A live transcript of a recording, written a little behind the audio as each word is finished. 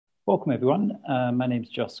Welcome everyone. My name is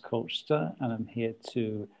Joss Colchester and I'm here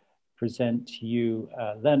to present to you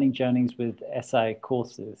learning journeys with SI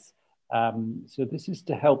courses. So this is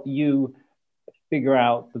to help you figure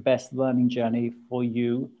out the best learning journey for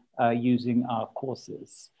you using our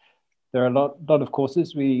courses. There are a lot of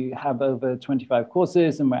courses. We have over 25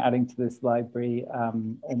 courses and we're adding to this library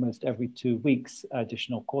almost every 2 weeks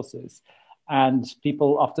additional courses. And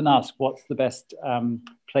people often ask, what's the best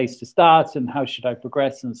place to start and how should I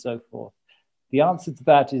progress and so forth? The answer to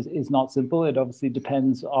that is not simple. It obviously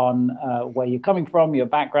depends on where you're coming from, your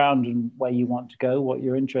background and where you want to go, what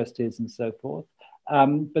your interest is and so forth.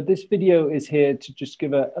 But this video is here to just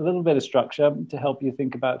give a little bit of structure to help you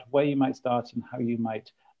think about where you might start and how you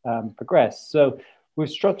might progress. So we've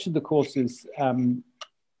structured the courses in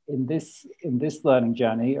this learning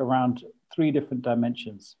journey around 3 different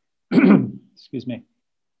dimensions. Excuse me.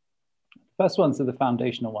 The first ones are the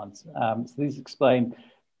foundational ones. So these explain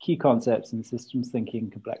key concepts in systems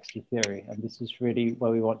thinking, complexity theory, and this is really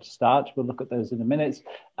where we want to start. We'll look at those in a minute.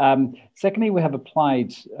 Secondly, we have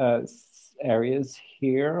applied areas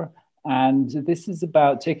here, and this is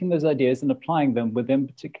about taking those ideas and applying them within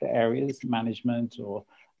particular areas, management or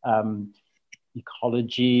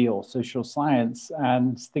ecology or social science,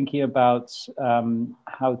 and thinking about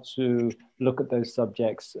how to look at those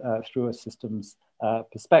subjects through a systems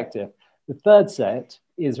perspective. The third set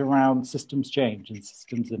is around systems change and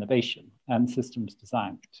systems innovation and systems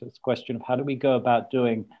design. So it's a question of how do we go about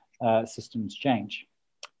doing systems change.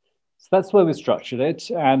 So that's where we structured it,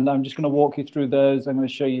 and I'm just going to walk you through those. I'm going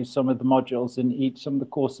to show you some of the modules in each, some of the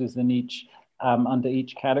courses in each, under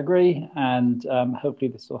each category, and hopefully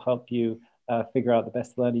this will help you figure out the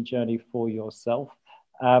best learning journey for yourself.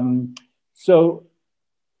 So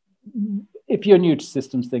if you're new to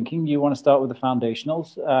systems thinking, you want to start with the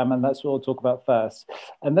foundationals, and that's what we'll talk about first.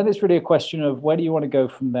 And then it's really a question of where do you want to go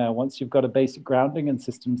from there? Once you've got a basic grounding in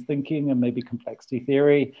systems thinking and maybe complexity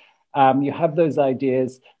theory, you have those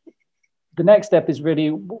ideas. The next step is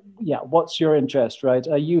really, yeah, what's your interest, right?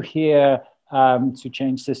 Are you here to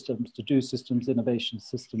change systems, to do systems innovation,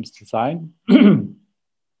 systems design?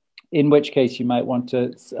 In which case you might want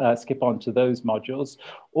to skip on to those modules,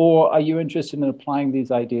 or are you interested in applying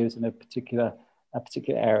these ideas in a particular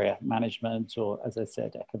area, management, or as I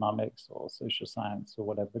said, economics or social science or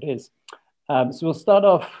whatever it is. So we'll start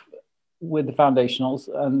off with the foundationals,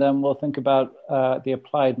 and then we'll think about the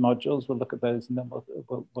applied modules. We'll look at those, and then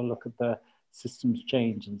we'll look at the systems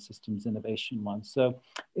change and systems innovation ones. So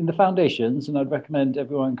in the foundations, and I'd recommend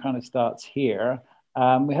everyone kind of starts here,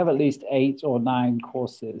 we have at least 8 or 9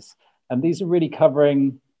 courses, and these are really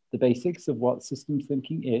covering the basics of what systems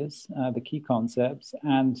thinking is, the key concepts,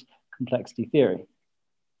 and complexity theory.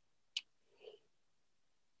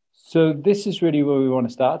 So this is really where we want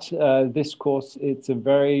to start. This course, it's a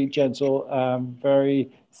very gentle,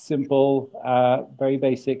 very simple, very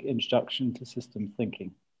basic introduction to systems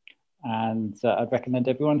thinking. And I'd recommend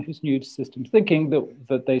everyone who's new to systems thinking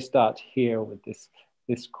that they start here with this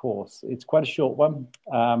course. It's quite a short one.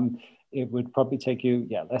 It would probably take you,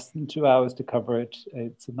 less than 2 hours to cover it.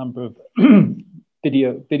 It's a number of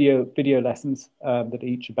video lessons that are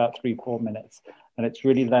each about 3-4 minutes. And it's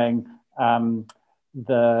really laying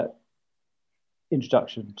the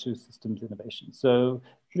introduction to systems innovation. So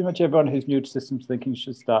pretty much everyone who's new to systems thinking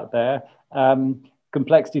should start there.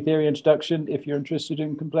 Complexity theory introduction, if you're interested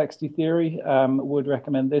in complexity theory, would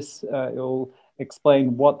recommend this. It'll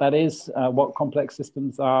explain what that is, what complex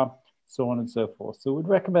systems are, so on and so forth. So we'd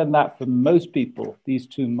recommend that for most people, these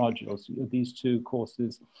 2 modules, these 2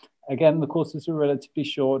 courses. Again, the courses are relatively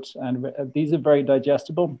short and these are very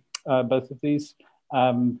digestible, both of these.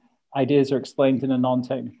 Ideas are explained in a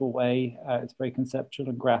non-technical way. It's very conceptual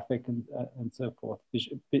and graphic and so forth,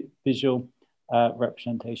 visual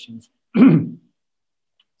representations.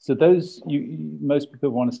 So those, most people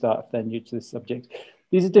want to start if they're new to this subject.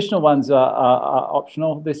 These additional ones are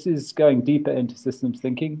optional. This is going deeper into systems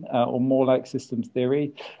thinking or more like systems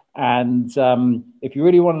theory. And if you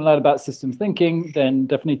really want to learn about systems thinking, then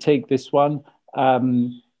definitely take this one.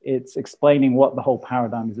 It's explaining what the whole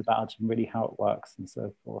paradigm is about and really how it works and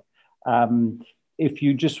so forth. If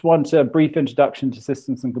you just want a brief introduction to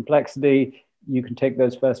systems and complexity, you can take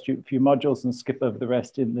those first few modules and skip over the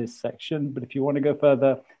rest in this section. But if you want to go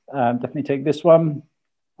further, definitely take this one.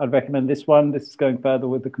 I'd recommend this one. This is going further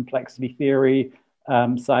with the complexity theory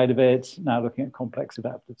side of it, now looking at complex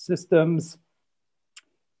adaptive systems.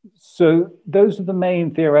 So those are the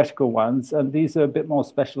main theoretical ones, and these are a bit more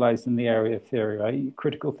specialized in the area of theory, right?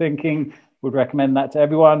 Critical thinking, would recommend that to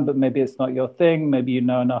everyone, but maybe it's not your thing. Maybe you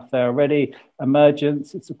know enough there already.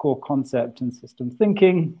 Emergence, it's a core concept in systems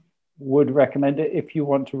thinking. would recommend it if you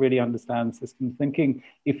want to really understand systems thinking.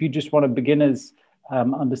 If you just want a beginner's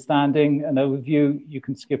understanding and overview, you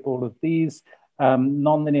can skip all of these.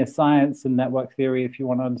 Nonlinear science and network theory, if you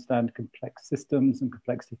want to understand complex systems and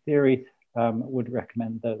complexity theory, would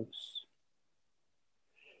recommend those.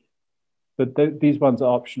 But these ones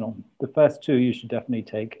are optional. The first two you should definitely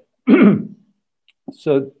take.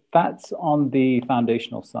 So that's on the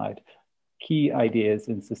foundational side, key ideas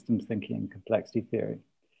in systems thinking and complexity theory.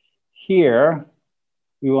 Here,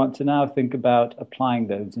 we want to now think about applying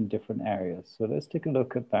those in different areas. So let's take a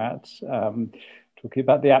look at that. Talking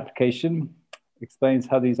about the application, explains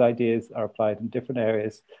how these ideas are applied in different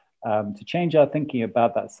areas to change our thinking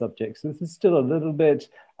about that subject. So this is still a little bit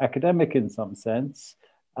academic in some sense.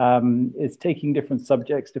 It's taking different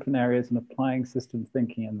subjects, different areas, and applying systems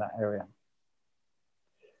thinking in that area.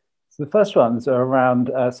 So the first ones are around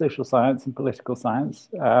social science and political science.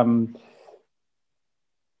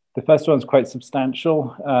 The first one's quite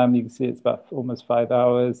substantial. You can see it's about almost 5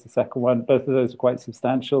 hours. The second one, both of those are quite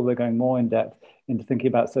substantial. They're going more in depth into thinking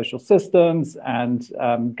about social systems and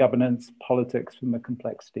governance, politics from a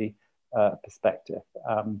complexity perspective.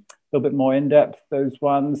 A little bit more in depth, those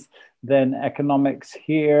ones. Then economics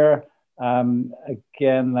here.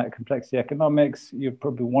 Again, that complexity economics, you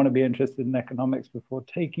probably want to be interested in economics before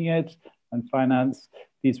taking it, and finance.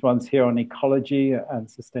 These ones here on ecology and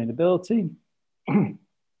sustainability.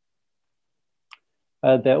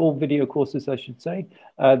 They're all video courses, I should say.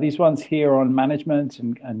 These ones here on management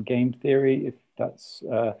and game theory, if that's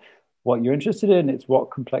what you're interested in, it's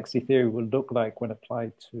what complexity theory will look like when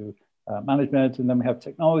applied to management. And then we have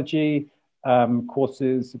technology,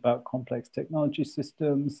 courses about complex technology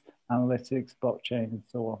systems, analytics, blockchain, and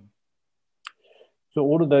so on. So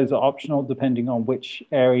all of those are optional depending on which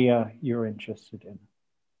area you're interested in.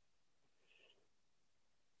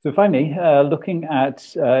 So finally, looking at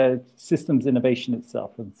systems innovation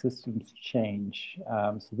itself and systems change.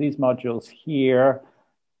 So these modules here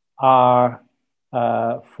are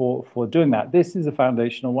for doing that. This is a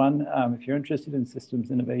foundational one. If you're interested in systems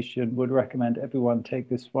innovation, would recommend everyone take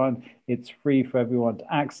this one. It's free for everyone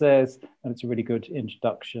to access, and it's a really good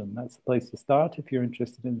introduction. That's the place to start if you're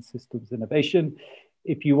interested in systems innovation.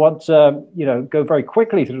 If you want to, go very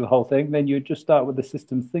quickly through the whole thing, then you just start with the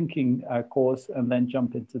systems thinking course and then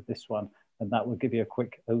jump into this one, and that will give you a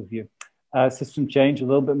quick overview. System change, a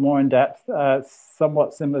little bit more in depth,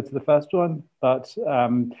 somewhat similar to the first one, but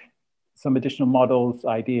some additional models,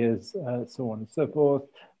 ideas, so on and so forth.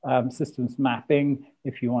 Systems mapping,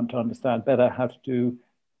 if you want to understand better how to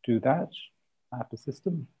do that, map a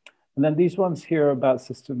system. And then these ones here are about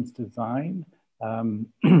systems design.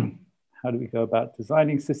 How do we go about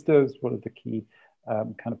designing systems? What are the key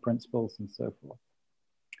kind of principles and so forth?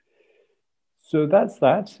 So that's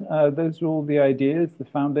that. Those are all the ideas, the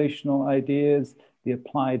foundational ideas, the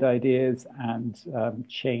applied ideas, and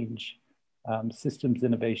change. Systems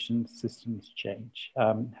innovation, systems change.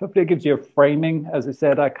 Hopefully it gives you a framing. As I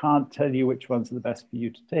said, I can't tell you which ones are the best for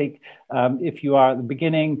you to take. If you are at the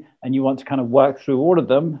beginning and you want to kind of work through all of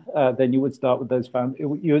them, then you would start with those.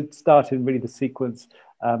 You would start in really the sequence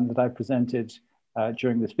that I presented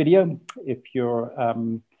during this video. If you're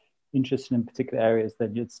interested in particular areas,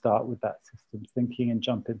 then you'd start with that systems thinking and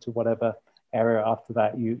jump into whatever area after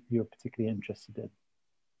that you're particularly interested in.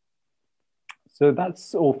 So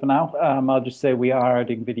that's all for now. I'll just say we are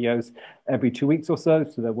adding videos every 2 weeks or so,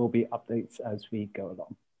 so there will be updates as we go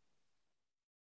along.